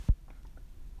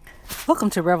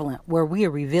Welcome to Relevant, where we are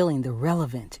revealing the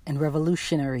relevant and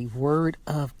revolutionary Word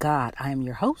of God. I am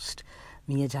your host,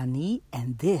 Mia Jani,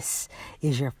 and this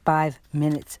is your 5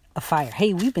 minutes of fire.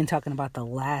 Hey, we've been talking about the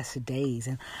last days,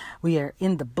 and we are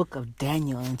in the book of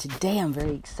Daniel. And today I'm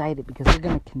very excited because we're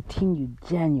going to continue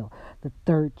Daniel, the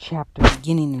 3rd chapter,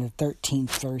 beginning in the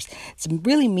 13th verse. It's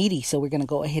really meaty, so we're going to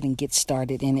go ahead and get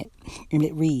started in it. And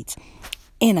it reads,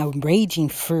 "In a raging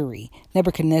fury,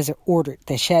 Nebuchadnezzar ordered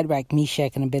that Shadrach,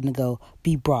 Meshach, and Abednego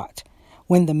be brought.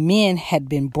 When the men had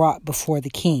been brought before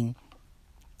the king,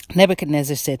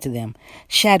 Nebuchadnezzar said to them,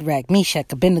 'Shadrach,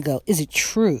 Meshach, Abednego, is it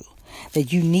true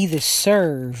that you neither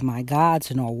serve my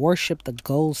gods nor worship the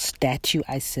gold statue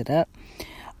I set up?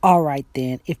 All right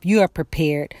then, if you are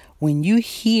prepared, when you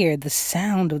hear the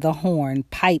sound of the horn,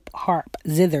 pipe, harp,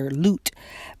 zither, lute,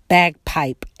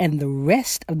 bagpipe, and the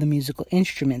rest of the musical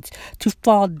instruments, to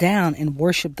fall down and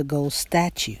worship the gold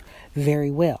statue, very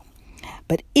well.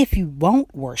 But if you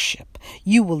won't worship,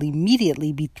 you will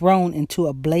immediately be thrown into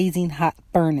a blazing hot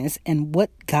furnace, and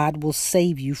what God will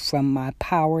save you from my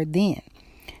power then?'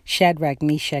 Shadrach,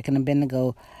 Meshach, and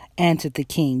Abednego answered the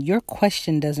king, 'Your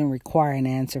question doesn't require an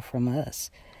answer from us.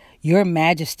 Your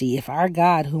Majesty, if our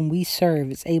God whom we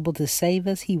serve is able to save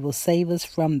us, he will save us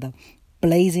from the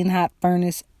blazing hot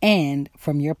furnace and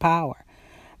from your power.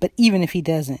 But even if he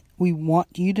doesn't, we want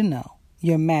you to know,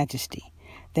 Your Majesty,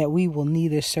 that we will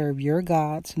neither serve your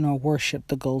gods nor worship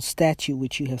the gold statue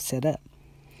which you have set up.'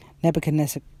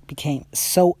 Nebuchadnezzar became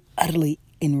so utterly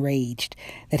enraged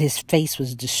that his face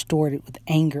was distorted with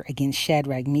anger against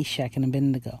Shadrach, Meshach, and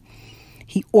Abednego.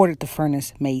 He ordered the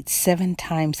furnace made 7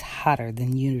 times hotter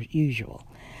than usual.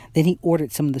 Then he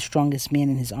ordered some of the strongest men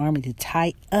in his army to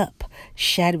tie up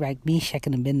Shadrach, Meshach,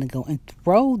 and Abednego and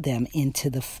throw them into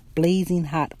the blazing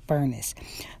hot furnace.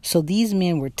 So these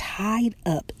men were tied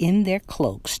up in their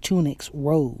cloaks, tunics,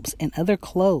 robes, and other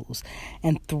clothes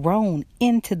and thrown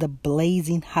into the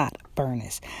blazing hot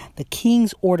furnace. The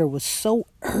king's order was so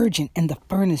urgent and the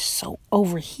furnace so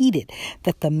overheated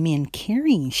that the men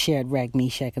carrying Shadrach,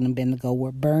 Meshach, and Abednego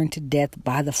were burned to death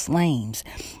by the flames.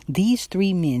 These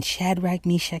 3 men, Shadrach,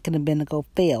 Meshach, and Abednego,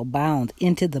 fell bound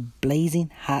into the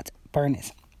blazing hot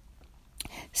furnace.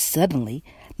 Suddenly,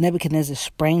 Nebuchadnezzar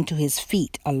sprang to his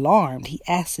feet. Alarmed, he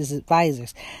asked his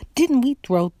advisors, 'Didn't we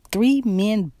throw 3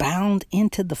 men bound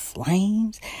into the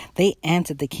flames?' They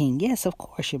answered the king, 'Yes, of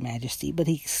course, Your Majesty.' But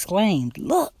he exclaimed,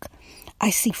 'Look,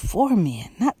 I see 4 men,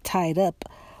 not tied up,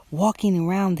 walking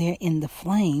around there in the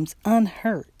flames,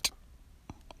 unhurt.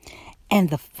 And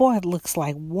the 4th looks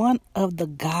like one of the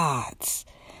gods.'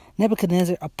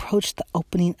 Nebuchadnezzar approached the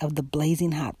opening of the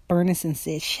blazing hot furnace and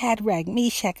said, 'Shadrach,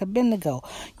 Meshach, Abednego,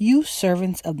 you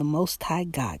servants of the Most High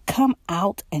God, come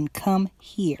out and come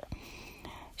here.'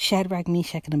 Shadrach,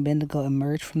 Meshach, and Abednego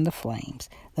emerged from the flames.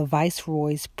 The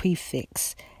viceroys,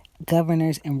 prefects,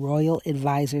 governors, and royal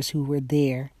advisors who were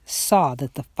there saw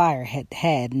that the fire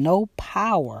had no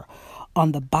power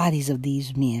on the bodies of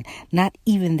these men. Not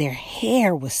even their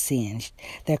hair was singed.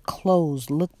 Their clothes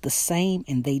looked the same,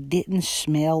 and they didn't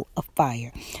smell of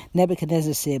fire.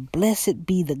 Nebuchadnezzar said, 'Blessed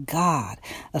be the God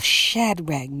of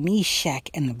Shadrach, Meshach,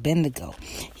 and Abednego.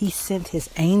 He sent his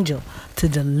angel to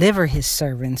deliver his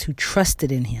servants who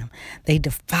trusted in him. They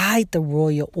defied the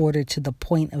royal order to the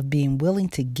point of being willing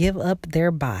to give up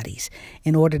their bodies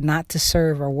in order not to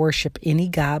serve or worship any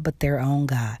god but their own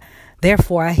God.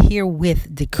 Therefore, I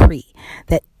herewith decree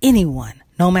that anyone,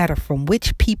 no matter from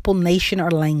which people, nation, or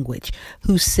language,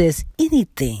 who says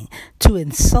anything to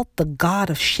insult the God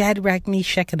of Shadrach,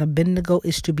 Meshach, and Abednego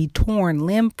is to be torn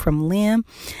limb from limb,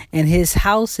 and his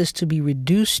house is to be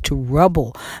reduced to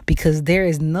rubble, because there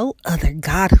is no other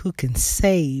God who can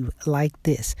save like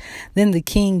this.' Then the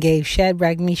king gave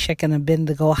Shadrach, Meshach, and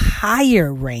Abednego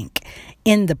higher rank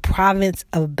in the province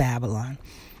of Babylon."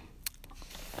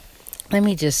 Let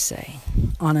me just say,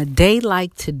 on a day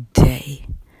like today,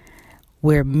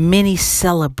 where many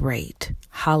celebrate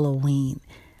Halloween,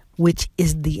 which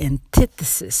is the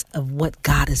antithesis of what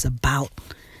God is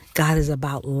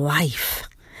about life.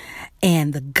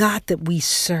 And the God that we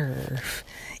serve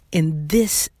in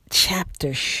this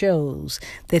chapter shows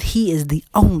that he is the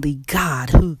only God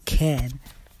who can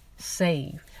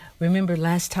save. Remember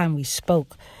last time we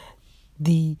spoke,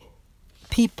 the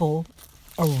people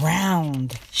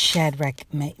around Shadrach,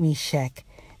 Meshach,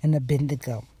 and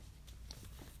Abednego,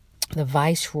 the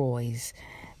viceroys,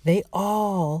 they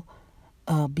all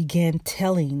began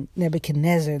telling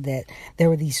Nebuchadnezzar that there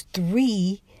were these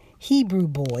 3 Hebrew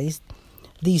boys,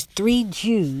 these 3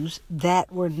 Jews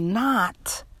that were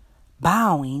not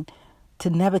bowing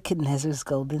to Nebuchadnezzar's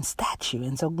golden statue.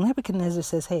 And so Nebuchadnezzar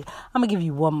says, "Hey, I'm going to give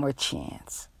you one more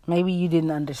chance. Maybe you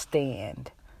didn't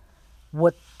understand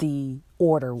what the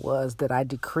order was that I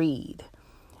decreed.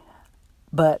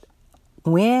 But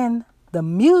when the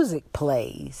music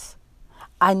plays,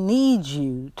 I need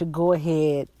you to go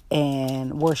ahead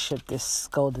and worship this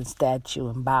golden statue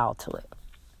and bow to it.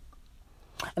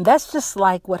 And that's just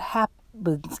like what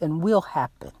happens and will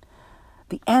happen.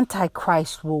 The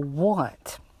Antichrist will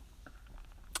want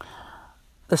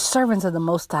the servants of the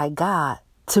Most High God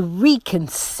to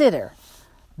reconsider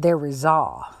their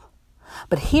resolve.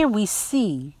 But here we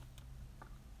see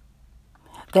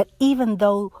that even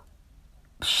though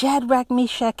Shadrach,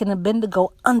 Meshach, and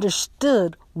Abednego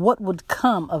understood what would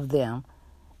come of them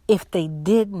if they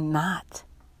did not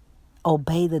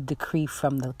obey the decree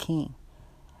from the king.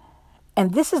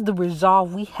 And this is the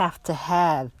resolve we have to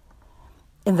have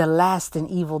in the last and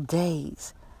evil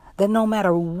days, that no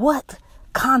matter what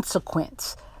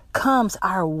consequence comes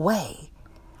our way,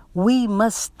 we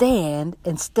must stand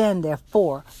and stand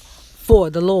therefore for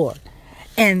the Lord.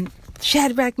 And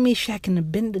Shadrach, Meshach, and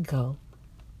Abednego,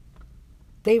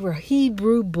 they were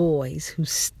Hebrew boys who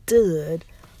stood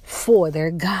for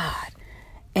their God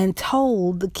and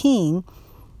told the king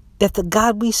that the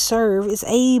God we serve is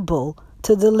able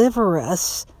to deliver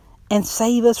us and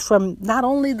save us from not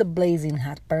only the blazing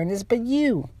hot furnace, but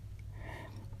you.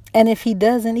 And if he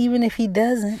doesn't, even if he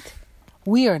doesn't,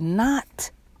 we are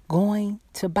not going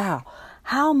to bow.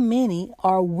 How many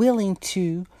are willing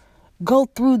to go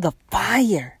through the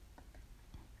fire?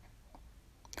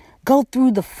 Go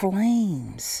through the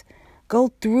flames.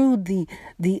 Go through the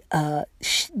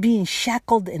being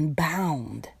shackled and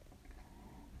bound.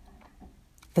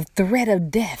 The threat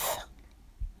of death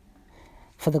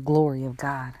for the glory of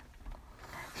God.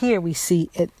 Here we see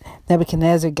it.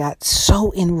 Nebuchadnezzar got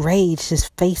so enraged, his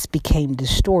face became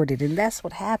distorted. And that's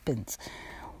what happens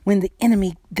when the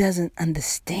enemy doesn't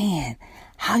understand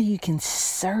how you can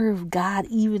serve God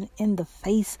even in the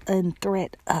face and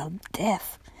threat of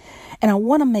death. And I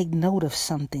want to make note of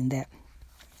something, that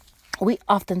we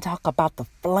often talk about the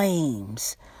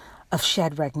flames of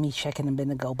Shadrach, Meshach, and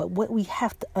Abednego. But what we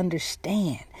have to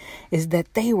understand is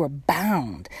that they were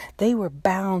bound. They were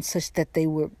bound such that they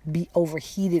would be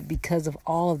overheated because of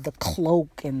all of the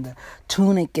cloak and the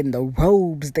tunic and the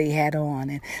robes they had on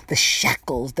and the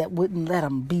shackles that wouldn't let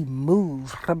them be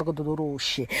moved.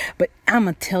 But I'm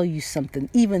going to tell you something.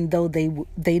 Even though they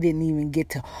didn't even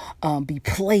get to be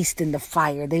placed in the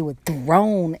fire, they were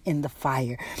thrown in the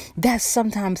fire. That's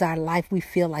sometimes our life. We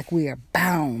feel like we are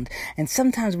bound. And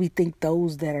sometimes we think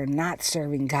those that are not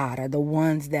serving God are the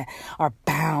ones that are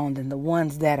bound, and the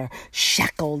ones that are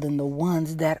shackled, and the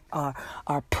ones that are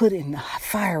put in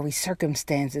fiery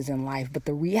circumstances in life. But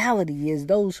the reality is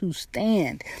those who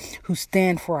stand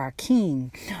for our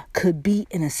King could be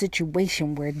in a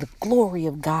situation where the glory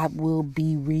of God will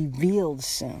be revealed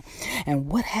soon. And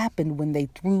what happened when they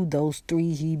threw those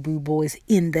 3 Hebrew boys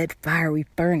in that fiery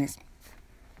furnace?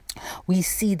 We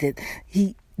see that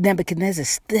Nebuchadnezzar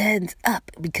stands up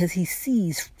because he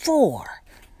sees 4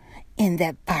 in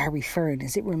that fiery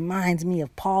furnace. It reminds me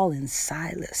of Paul and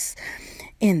Silas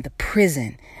in the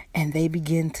prison, and they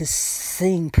begin to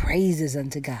sing praises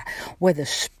unto God. Where the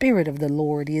Spirit of the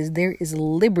Lord is, there is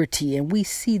liberty. And we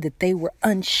see that they were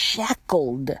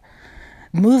unshackled,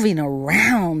 moving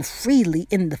around freely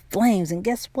in the flames. And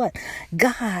guess what?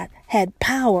 God had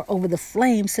power over the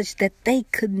flames such that they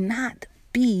could not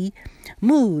be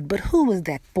moved. But who was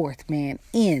that 4th man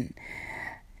in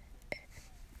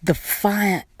the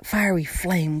fiery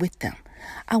flame with them?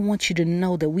 I want you to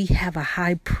know that we have a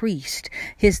high priest.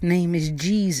 His name is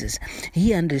Jesus.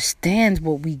 He understands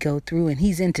what we go through, and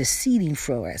he's interceding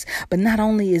for us. But not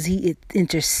only is he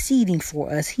interceding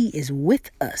for us, he is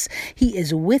with us. He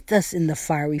is with us in the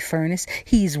fiery furnace.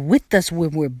 He's with us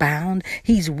when we're bound.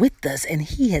 He's with us, and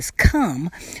he has come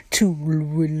to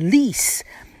release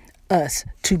us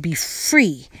to be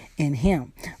free in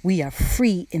him. We are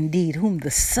free indeed. Whom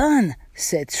the Son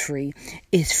sets free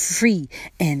is free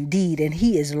indeed. And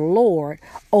he is Lord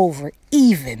over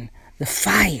even the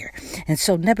fire. And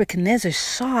so Nebuchadnezzar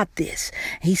saw this.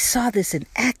 He saw this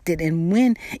enacted. And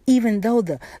when, even though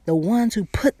the ones who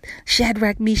put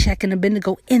Shadrach, Meshach, and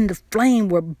Abednego in the flame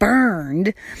were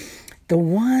burned, the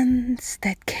ones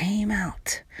that came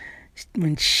out,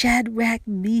 when Shadrach,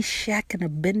 Meshach, and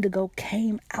Abednego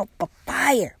came out the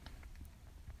fire,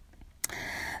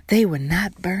 they were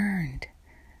not burned.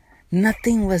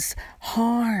 Nothing was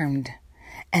harmed.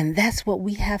 And that's what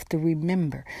we have to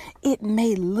remember. It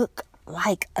may look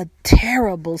like a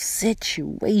terrible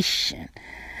situation,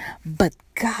 but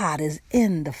God is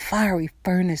in the fiery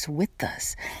furnace with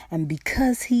us. And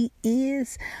because he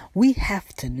is, we have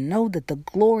to know that the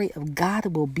glory of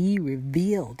God will be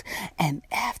revealed. And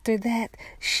after that,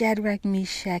 Shadrach,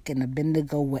 Meshach, and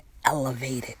Abednego were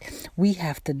elevated. We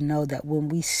have to know that when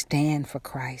we stand for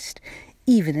Christ,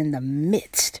 even in the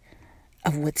midst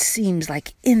of what seems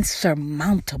like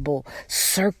insurmountable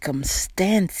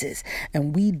circumstances,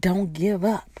 and we don't give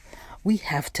up, we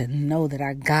have to know that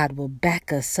our God will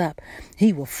back us up.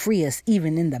 He will free us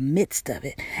even in the midst of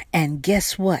it. And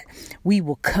guess what? We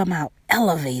will come out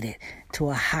elevated to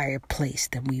a higher place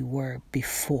than we were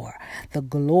before. The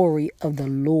glory of the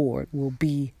Lord will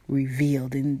be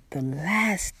revealed. In the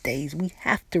last days, we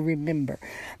have to remember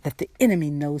that the enemy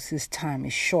knows his time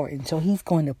is short. And so he's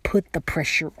going to put the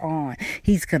pressure on.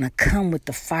 He's going to come with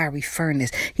the fiery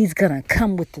furnace. He's going to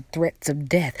come with the threats of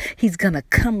death. He's going to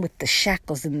come with the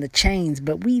shackles and the chains.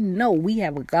 But we know we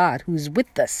have a God who's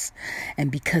with us.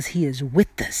 And because he is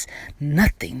with us,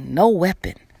 nothing, no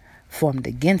weapon formed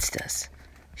against us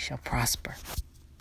shall prosper.